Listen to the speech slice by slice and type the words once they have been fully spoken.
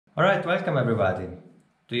All right, welcome everybody.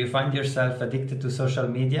 Do you find yourself addicted to social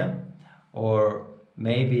media? Or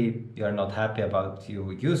maybe you're not happy about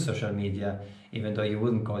you use social media, even though you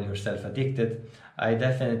wouldn't call yourself addicted. I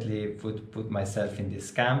definitely would put myself in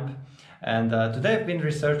this camp. And today I've been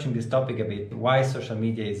researching this topic a bit, why social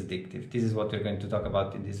media is addictive. This is what we're going to talk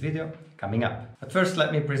about in this video coming up. But first,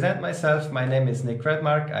 let me present myself. My name is Nick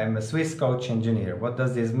Redmark. I'm a Swiss coach engineer. What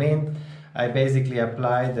does this mean? I basically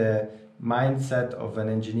apply the mindset of an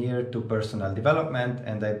engineer to personal development,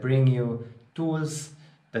 and I bring you tools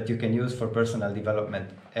that you can use for personal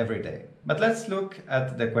development every day. But let's look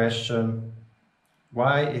at the question,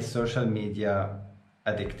 why is social media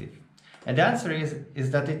addictive? And the answer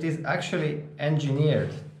is that it is actually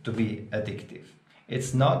engineered to be addictive.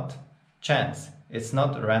 It's not chance, it's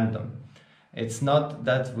not random. It's not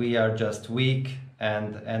that we are just weak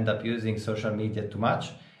and end up using social media too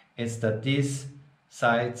much. It's that these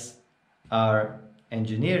sites are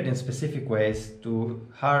engineered in specific ways to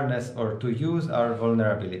harness or to use our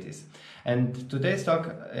vulnerabilities. And today's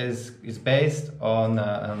talk is based on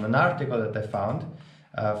an article that I found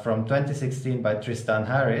from 2016 by Tristan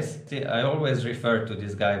Harris. I always refer to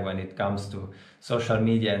this guy when it comes to social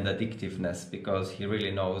media and addictiveness, because he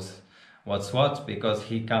really knows what's what, because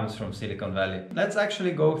he comes from Silicon Valley. Let's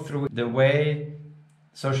actually go through the way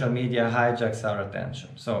social media hijacks our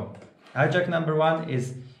attention. So hijack number one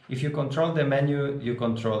is, if you control the menu, you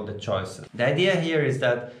control the choices. The idea here is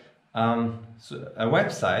that a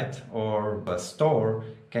website or a store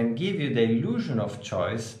can give you the illusion of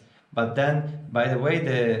choice, but then by the way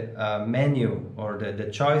the menu or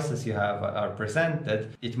the choices you have are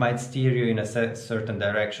presented, it might steer you in a certain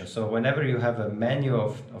direction. So whenever you have a menu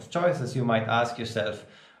of choices, you might ask yourself,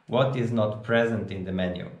 what is not present in the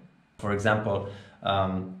menu? For example,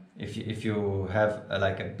 if you have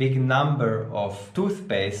like a big number of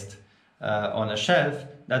toothpaste on a shelf,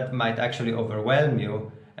 that might actually overwhelm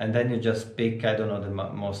you, and then you just pick, I don't know, the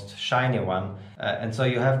most shiny one, and so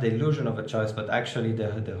you have the illusion of a choice, but actually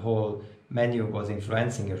the whole menu was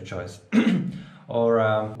influencing your choice.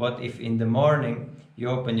 Or what if in the morning you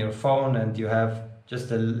open your phone and you have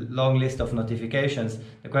just a long list of notifications?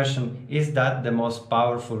 The question, is that the most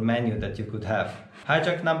powerful menu that you could have?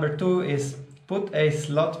 Hijack number two is, put a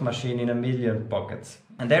slot machine in 1,000,000 pockets.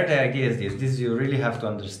 And there the idea is this you really have to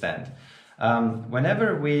understand.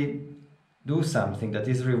 Whenever we do something that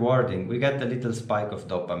is rewarding, we get a little spike of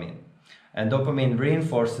dopamine. And dopamine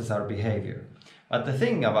reinforces our behavior. But the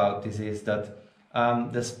thing about this is that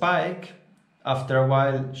the spike after a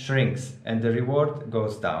while shrinks and the reward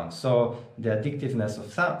goes down. So the addictiveness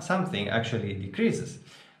of something actually decreases.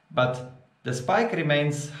 But the spike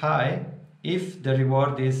remains high if the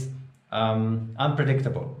reward is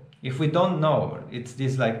unpredictable. If we don't know, it's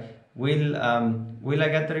this like, will I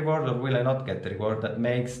get the reward or will I not get the reward, that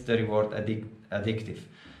makes the reward addictive.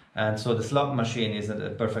 And so the slot machine is a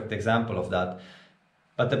perfect example of that.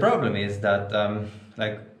 But the problem is that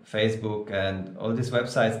like Facebook and all these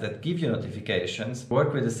websites that give you notifications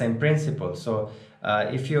work with the same principle. So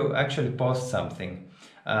if you actually post something,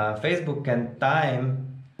 Facebook can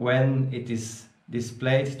time when it is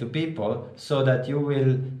displayed to people so that you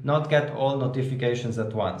will not get all notifications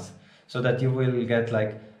at once, so that you will get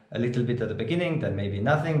like a little bit at the beginning, then maybe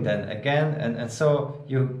nothing, then again, and so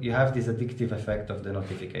you have this addictive effect of the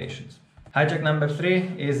notifications. Hijack number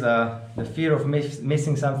three is the fear of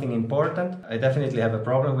missing something important. I definitely have a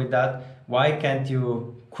problem with that. Why can't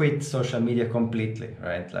you quit social media completely,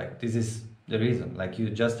 right? Like, this is the reason, like you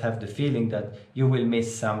just have the feeling that you will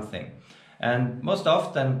miss something. And most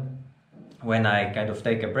often when I kind of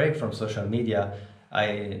take a break from social media,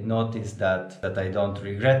 I notice that I don't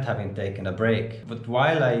regret having taken a break. But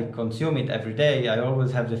while I consume it every day, I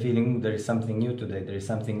always have the feeling there is something new today, there is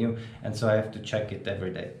something new, and so I have to check it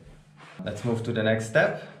every day. Let's move to the next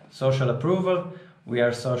step, social approval. We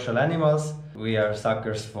are social animals. We are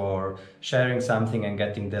suckers for sharing something and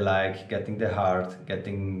getting the like, getting the heart,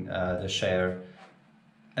 getting the share.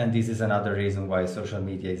 And this is another reason why social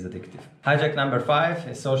media is addictive. Hijack number five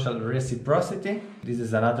is social reciprocity. This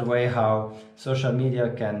is another way how social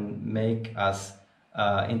media can make us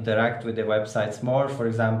interact with the websites more. For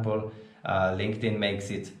example, LinkedIn makes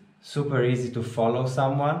it super easy to follow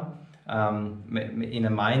someone in a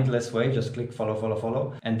mindless way. Just click follow, follow,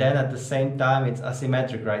 follow. And then at the same time, it's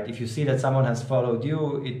asymmetric, right? If you see that someone has followed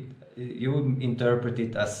you, you interpret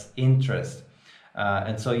it as interest.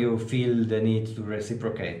 And so you feel the need to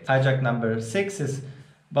reciprocate. Hijack number six is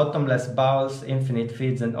Bottomless bowls, infinite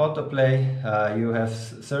feeds and autoplay. You have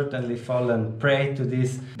certainly fallen prey to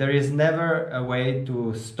this. There is never a way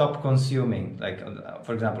to stop consuming. Like,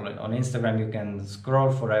 for example, on Instagram you can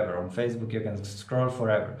scroll forever. On Facebook you can scroll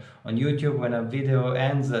forever. On YouTube, when a video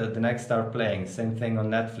ends, the next start playing. Same thing on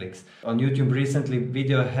Netflix. On YouTube recently,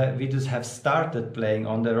 videos have started playing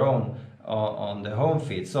on their own on the home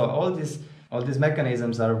feed. So all these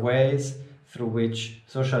mechanisms are ways through which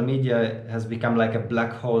social media has become like a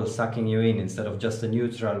black hole sucking you in instead of just a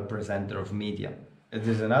neutral presenter of media.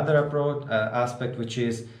 There's another approach, aspect, which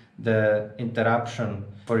is the interruption.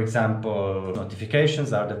 For example,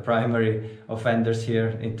 notifications are the primary offenders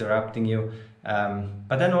here, interrupting you.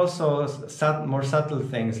 But then also more subtle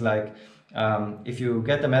things like if you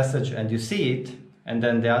get a message and you see it, and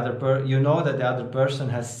then you know that the other person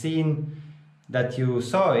has seen that you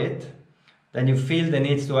saw it, then you feel the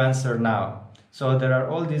need to answer now. So there are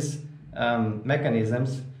all these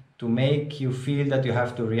mechanisms to make you feel that you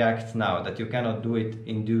have to react now, that you cannot do it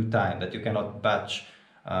in due time, that you cannot batch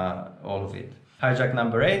all of it. Hijack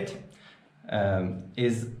number 8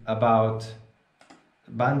 is about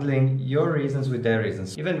bundling your reasons with their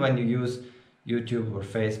reasons. Even when you use YouTube or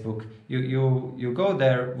Facebook, you go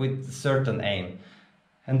there with a certain aim.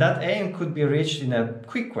 And that aim could be reached in a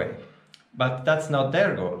quick way. But that's not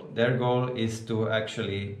their goal. Their goal is to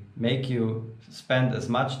actually make you spend as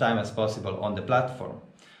much time as possible on the platform.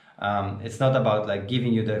 It's not about like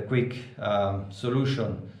giving you the quick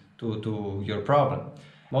solution to your problem.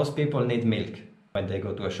 Most people need milk when they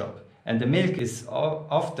go to a shop. And the milk is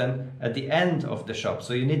often at the end of the shop.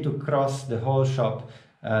 So you need to cross the whole shop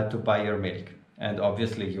to buy your milk. And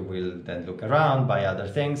obviously you will then look around, buy other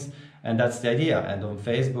things. And that's the idea. And on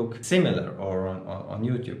Facebook, similar, or on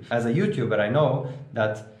YouTube. As a YouTuber, I know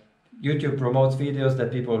that YouTube promotes videos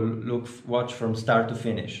that people watch from start to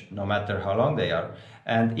finish, no matter how long they are.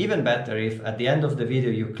 And even better if at the end of the video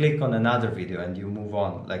you click on another video and you move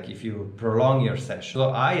on, like if you prolong your session. So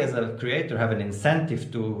I, as a creator, have an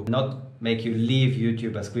incentive to not make you leave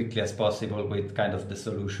YouTube as quickly as possible with kind of the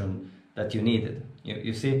solution that you needed.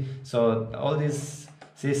 You see? So all these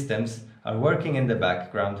systems are working in the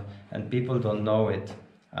background and people don't know it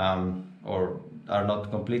or are not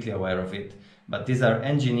completely aware of it. But these are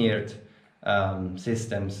engineered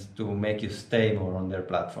systems to make you stay more on their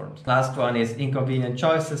platforms. Last one is inconvenient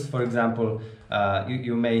choices. For example,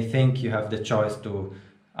 you may think you have the choice to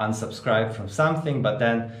unsubscribe from something, but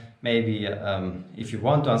then maybe if you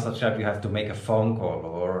want to unsubscribe, you have to make a phone call,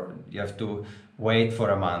 or you have to wait for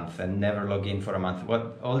a month and never log in for a month.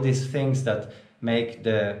 All these things that make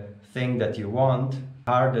the thing that you want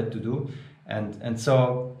harder to do. And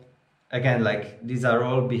so again, like, these are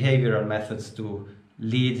all behavioral methods to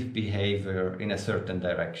lead behavior in a certain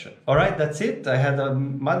direction. All right, that's it. I had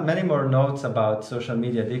many more notes about social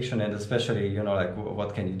media addiction, and especially, you know, like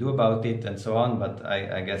what can you do about it and so on, but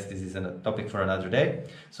I guess this is a topic for another day.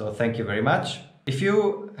 So thank you very much. If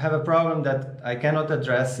you have a problem that I cannot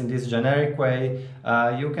address in this generic way,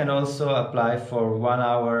 you can also apply for 1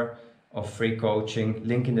 hour of free coaching,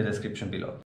 link in the description below.